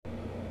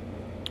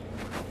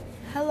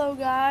Hello,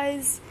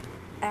 guys,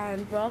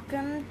 and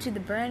welcome to the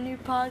brand new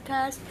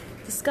podcast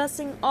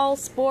discussing all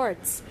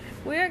sports.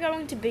 We are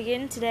going to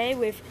begin today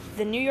with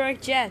the New York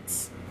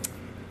Jets.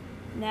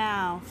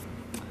 Now,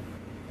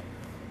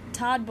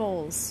 Todd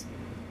Bowles.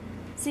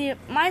 See,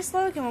 my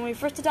slogan when we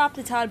first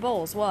adopted Todd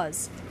Bowles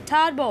was,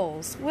 Todd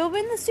Bowles will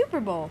win the Super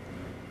Bowl.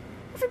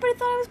 Everybody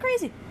thought I was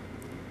crazy.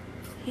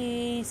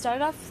 He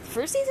started off the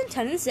first season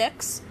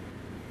 10-6.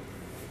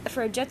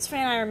 For a Jets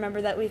fan, I remember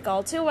that week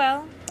all too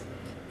well.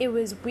 It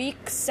was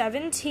week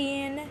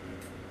 17,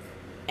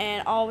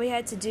 and all we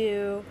had to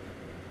do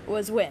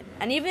was win.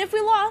 And even if we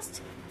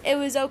lost, it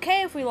was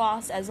okay if we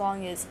lost as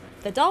long as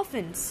the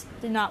Dolphins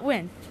did not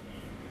win.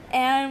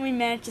 And we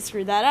managed to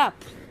screw that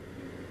up.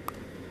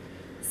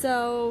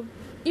 So,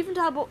 even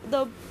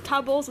though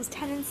Todd Bowles was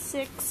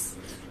 10-6,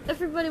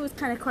 everybody was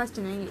kind of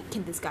questioning,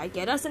 can this guy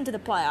get us into the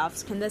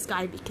playoffs? Can this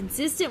guy be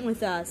consistent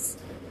with us?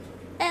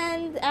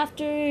 And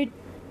after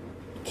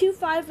 2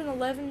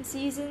 5-11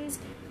 seasons,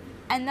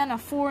 and then a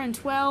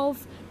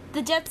 4-12,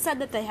 the Jets said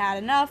that they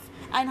had enough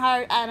and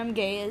hired Adam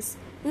Gase,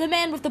 the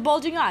man with the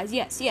bulging eyes.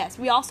 Yes,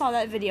 we all saw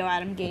that video,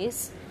 Adam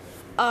Gase.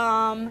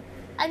 And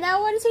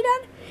now what has he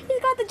done? He's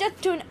got the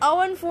Jets to an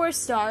 0-4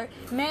 start,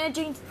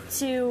 managing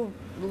to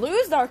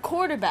lose our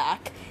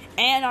quarterback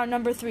and our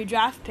number 3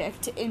 draft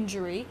pick to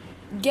injury,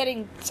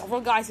 getting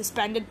several guys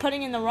suspended,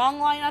 putting in the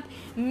wrong lineup,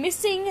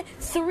 missing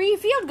 3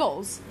 field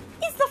goals.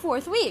 It's the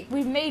 4th week.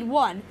 We've made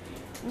 1.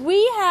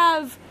 We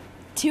have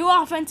 2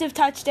 offensive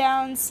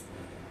touchdowns,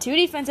 2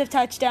 defensive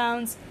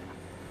touchdowns,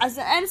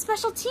 and a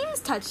special teams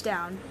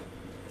touchdown.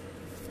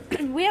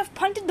 We have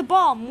punted the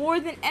ball more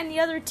than any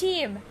other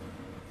team.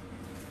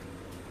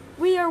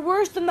 We are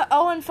worse than the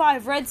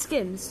 0-5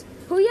 Redskins,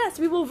 who, yes,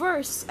 we will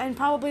verse and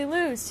probably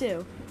lose,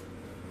 too.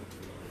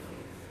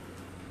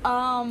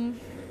 Adam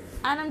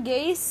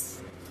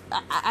Gase,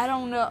 I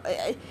don't know.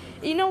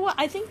 You know what?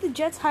 I think the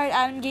Jets hired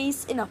Adam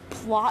Gase in a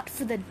plot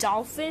for the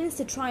Dolphins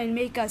to try and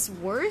make us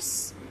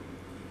worse.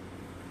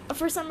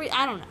 For some reason,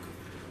 I don't know.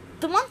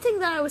 The one thing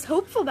that I was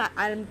hopeful about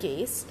Adam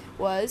Gase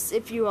was,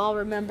 if you all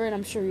remember, and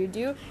I'm sure you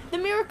do, the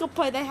miracle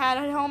play they had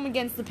at home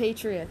against the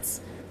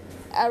Patriots.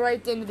 Right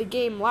at the end of the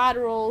game,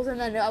 laterals, and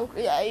then,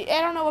 I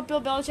don't know what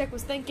Bill Belichick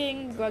was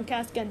thinking.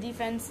 Gronkowski on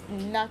defense,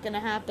 not going to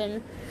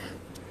happen.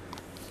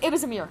 It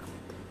was a miracle.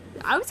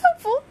 I was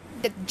hopeful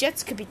that the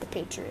Jets could beat the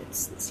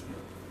Patriots this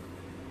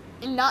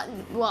year.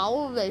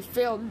 They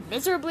failed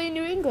miserably in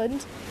New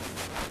England.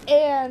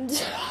 And,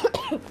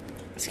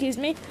 excuse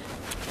me,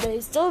 they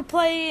still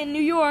play in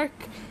New York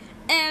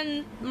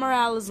and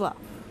morale as well.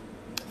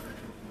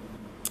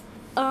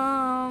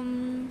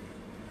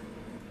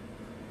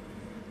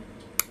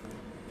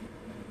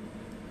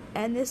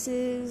 And this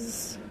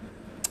is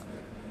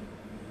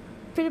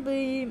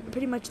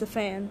pretty much the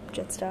fan,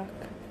 Jets talk.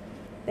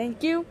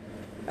 Thank you.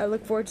 I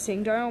look forward to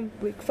seeing Darnold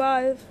week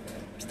 5.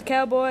 It's the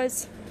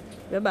Cowboys.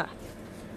 Goodbye.